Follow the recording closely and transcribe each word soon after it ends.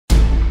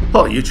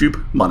Hi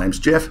YouTube, my name's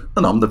Jeff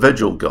and I'm the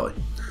veg oil guy.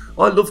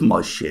 I love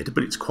my shed,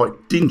 but it's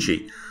quite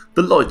dingy.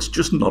 The light's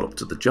just not up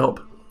to the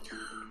job.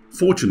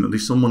 Fortunately,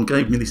 someone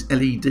gave me this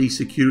LED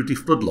security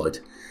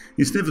floodlight.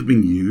 It's never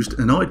been used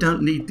and I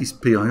don't need this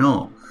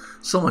PIR,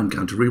 so I'm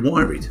going to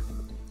rewire it.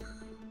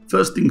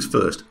 First things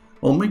first,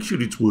 I'll make sure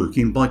it's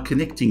working by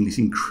connecting this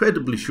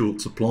incredibly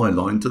short supply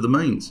line to the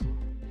mains.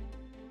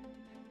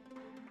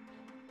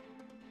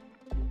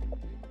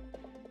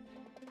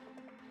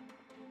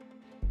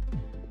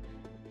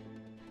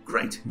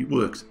 Great, it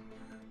works.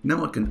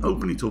 Now I can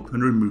open it up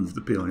and remove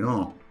the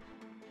PIR.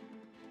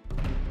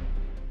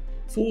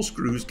 4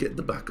 screws get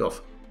the back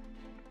off.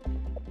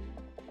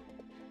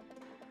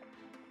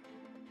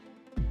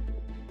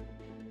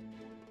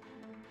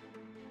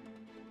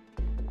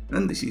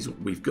 And this is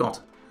what we've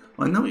got.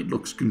 I know it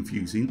looks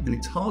confusing and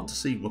it's hard to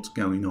see what's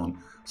going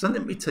on, so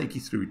let me take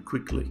you through it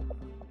quickly.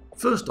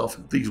 First off,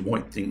 these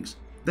white things.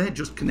 They're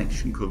just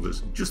connection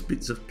covers, just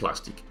bits of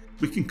plastic.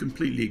 We can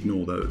completely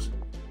ignore those.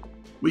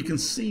 We can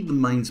see the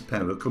mains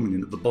power coming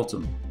in at the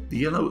bottom. The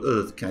yellow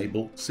earth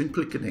cable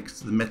simply connects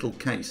to the metal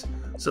case,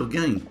 so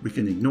again we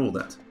can ignore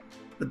that.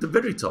 At the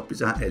very top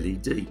is our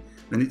LED,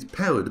 and it's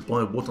powered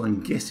by what I'm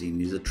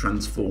guessing is a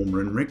transformer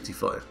and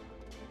rectifier.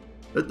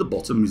 At the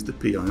bottom is the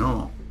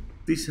PIR.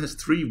 This has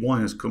 3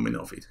 wires coming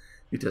off it.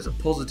 It has a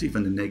positive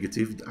and a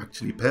negative that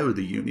actually power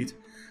the unit,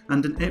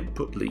 and an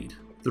output lead,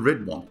 the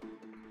red one.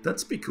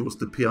 That's because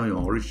the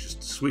PIR is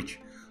just a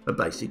switch, a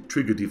basic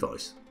trigger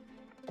device.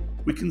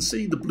 We can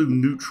see the blue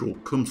neutral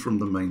comes from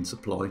the main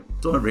supply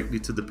directly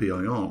to the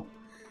PIR.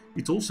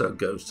 It also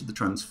goes to the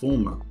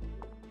transformer.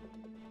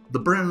 The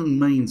brown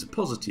mains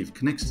positive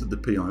connects to the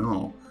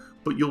PIR,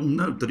 but you'll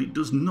note that it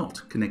does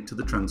not connect to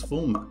the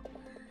transformer.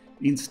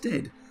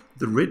 Instead,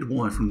 the red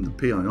wire from the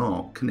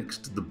PIR connects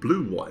to the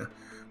blue wire,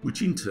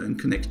 which in turn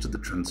connects to the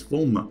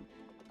transformer.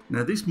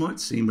 Now this might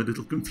seem a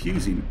little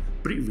confusing,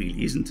 but it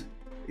really isn't.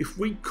 If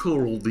we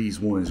colour all these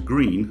wires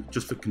green,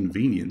 just for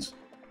convenience,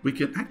 we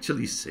can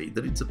actually see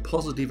that it's a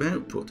positive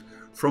output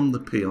from the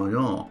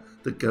PIR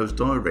that goes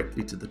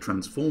directly to the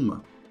transformer.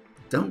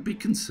 Don't be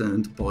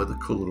concerned by the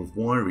colour of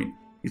wiring.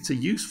 It's a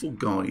useful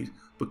guide,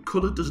 but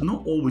colour does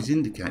not always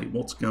indicate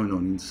what's going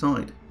on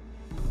inside.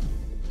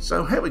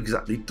 So how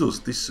exactly does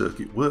this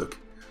circuit work?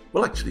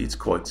 Well, actually it's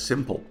quite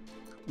simple.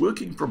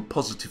 Working from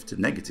positive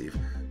to negative,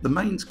 the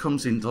mains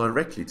comes in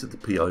directly to the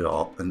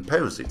PIR and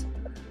powers it.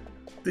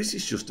 This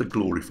is just a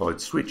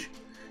glorified switch.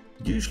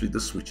 Usually the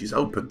switch is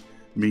open,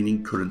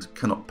 meaning current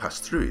cannot pass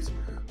through it,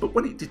 but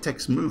when it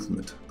detects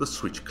movement, the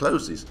switch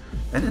closes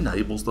and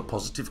enables the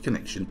positive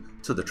connection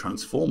to the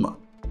transformer.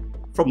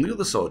 From the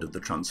other side of the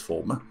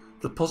transformer,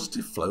 the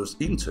positive flows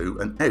into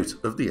and out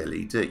of the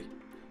LED.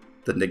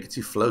 The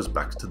negative flows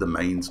back to the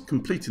mains,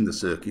 completing the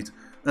circuit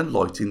and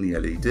lighting the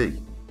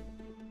LED.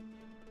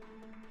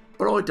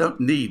 But I don't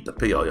need the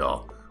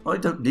PIR. I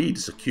don't need a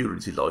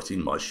security light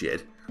in my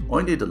shed.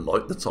 I need a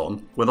light that's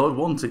on when I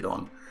want it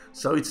on,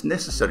 so it's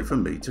necessary for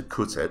me to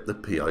cut out the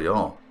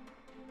PIR.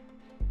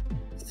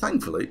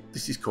 Thankfully,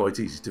 this is quite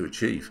easy to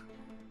achieve.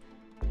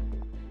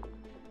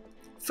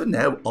 For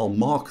now, I'll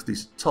mark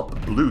this top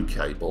blue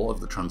cable of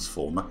the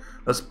transformer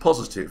as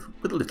positive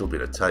with a little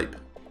bit of tape.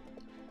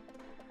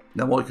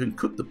 Now I can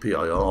cut the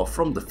PIR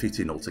from the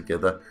fitting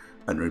altogether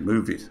and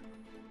remove it.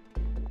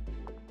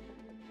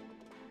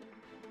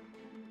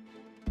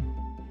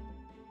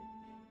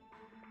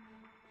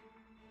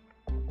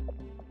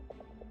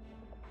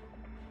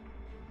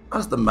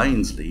 As the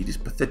mains lead is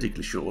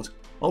pathetically short,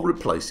 I'll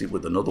replace it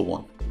with another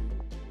one.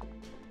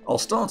 I'll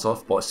start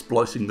off by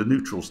splicing the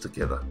neutrals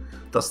together.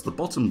 That's the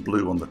bottom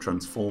blue on the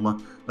transformer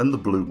and the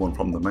blue one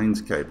from the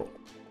mains cable.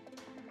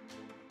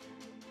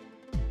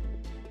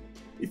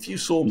 If you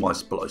saw my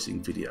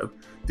splicing video,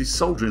 this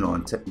soldering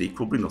iron technique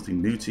will be nothing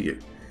new to you.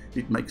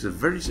 It makes a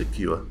very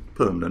secure,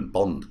 permanent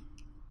bond.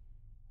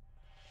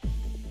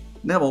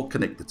 Now I'll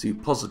connect the 2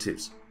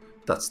 positives.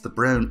 That's the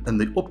brown and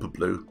the upper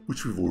blue,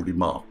 which we've already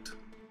marked.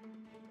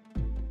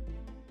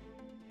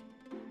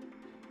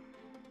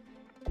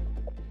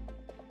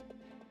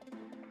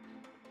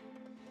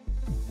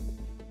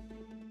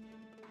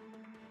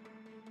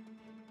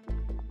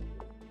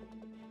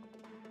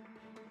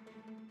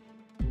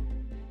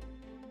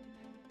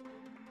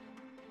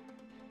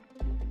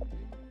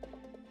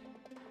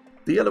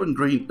 The yellow and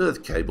green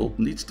earth cable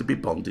needs to be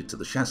bonded to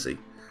the chassis,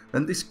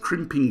 and this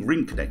crimping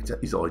ring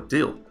connector is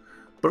ideal,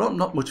 but I'm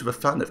not much of a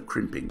fan of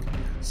crimping,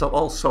 so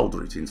I'll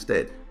solder it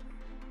instead.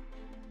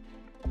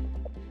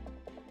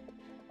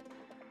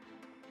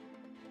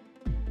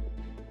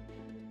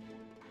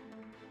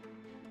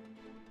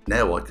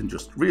 Now I can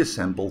just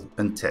reassemble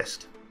and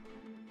test.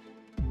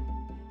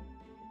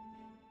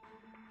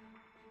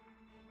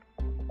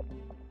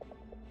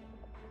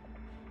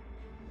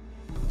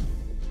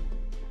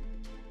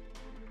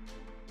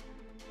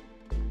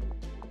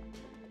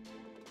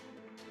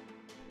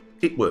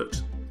 It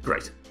works.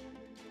 Great.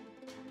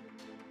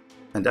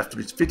 And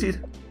after it's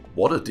fitted,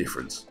 what a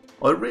difference.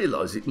 I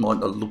realise it might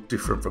not look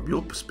different from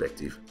your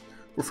perspective,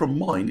 but from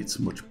mine it's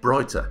much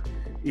brighter,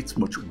 it's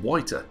much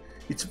whiter,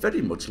 it's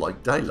very much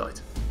like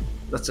daylight.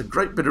 That's a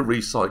great bit of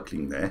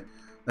recycling there,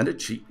 and a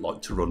cheap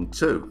light to run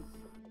too.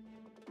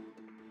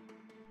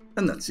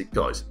 And that's it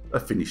guys, a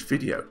finished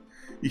video.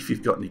 If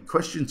you've got any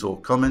questions or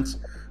comments,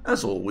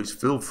 as always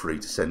feel free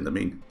to send them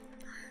in.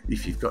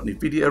 If you've got any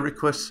video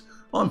requests,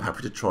 I'm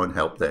happy to try and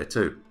help there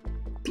too.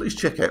 Please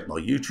check out my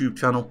YouTube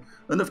channel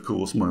and of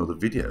course my other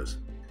videos.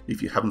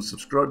 If you haven't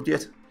subscribed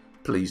yet,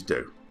 please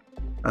do.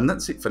 And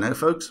that's it for now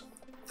folks.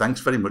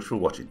 Thanks very much for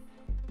watching.